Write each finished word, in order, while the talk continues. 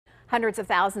Hundreds of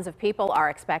thousands of people are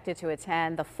expected to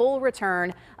attend the full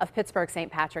return of Pittsburgh's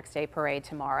St. Patrick's Day Parade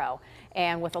tomorrow.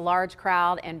 And with a large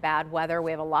crowd and bad weather,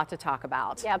 we have a lot to talk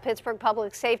about. Yeah, Pittsburgh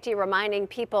Public Safety reminding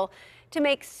people to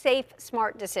make safe,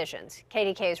 smart decisions.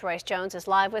 KDKA's Royce Jones is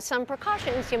live with some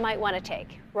precautions you might want to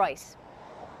take. Royce.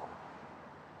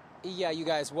 Yeah, you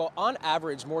guys, well, on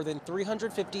average, more than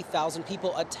 350,000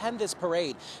 people attend this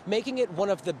parade, making it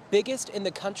one of the biggest in the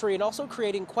country and also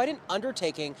creating quite an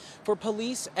undertaking for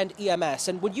police and EMS.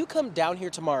 And when you come down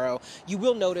here tomorrow, you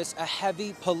will notice a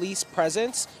heavy police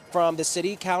presence from the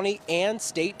city, county, and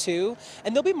state, too.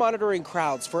 And they'll be monitoring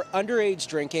crowds for underage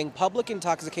drinking, public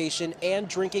intoxication, and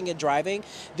drinking and driving.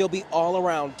 They'll be all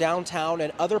around downtown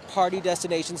and other party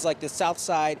destinations like the South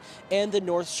Side and the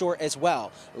North Shore as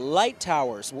well. Light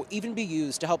towers will even be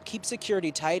used to help keep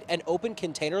security tight, and open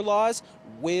container laws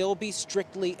will be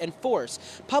strictly enforced.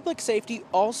 Public safety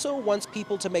also wants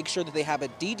people to make sure that they have a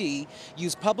DD,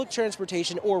 use public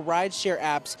transportation or rideshare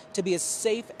apps to be as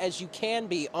safe as you can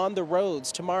be on the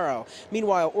roads tomorrow.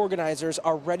 Meanwhile, organizers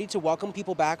are ready to welcome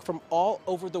people back from all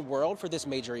over the world for this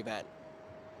major event.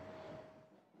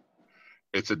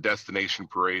 It's a destination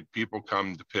parade. People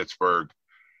come to Pittsburgh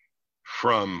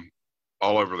from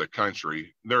all over the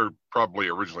country. They're probably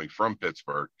originally from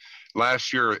Pittsburgh.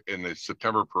 Last year in the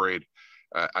September parade,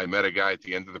 I met a guy at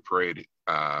the end of the parade.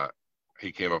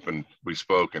 He came up and we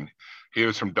spoke, and he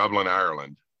was from Dublin,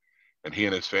 Ireland, and he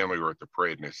and his family were at the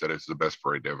parade, and they said it's the best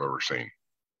parade they've ever seen.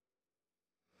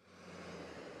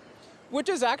 Which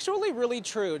is actually really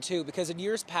true, too, because in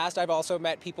years past, I've also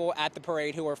met people at the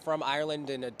parade who are from Ireland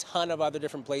and a ton of other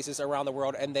different places around the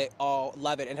world, and they all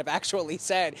love it and have actually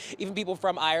said, even people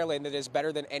from Ireland, that it's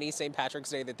better than any St. Patrick's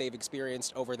Day that they've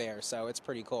experienced over there. So it's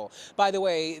pretty cool. By the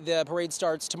way, the parade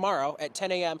starts tomorrow at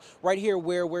 10 a.m. right here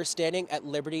where we're standing at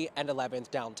Liberty and 11th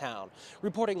downtown.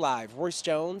 Reporting live, Royce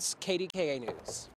Jones, KDKA News.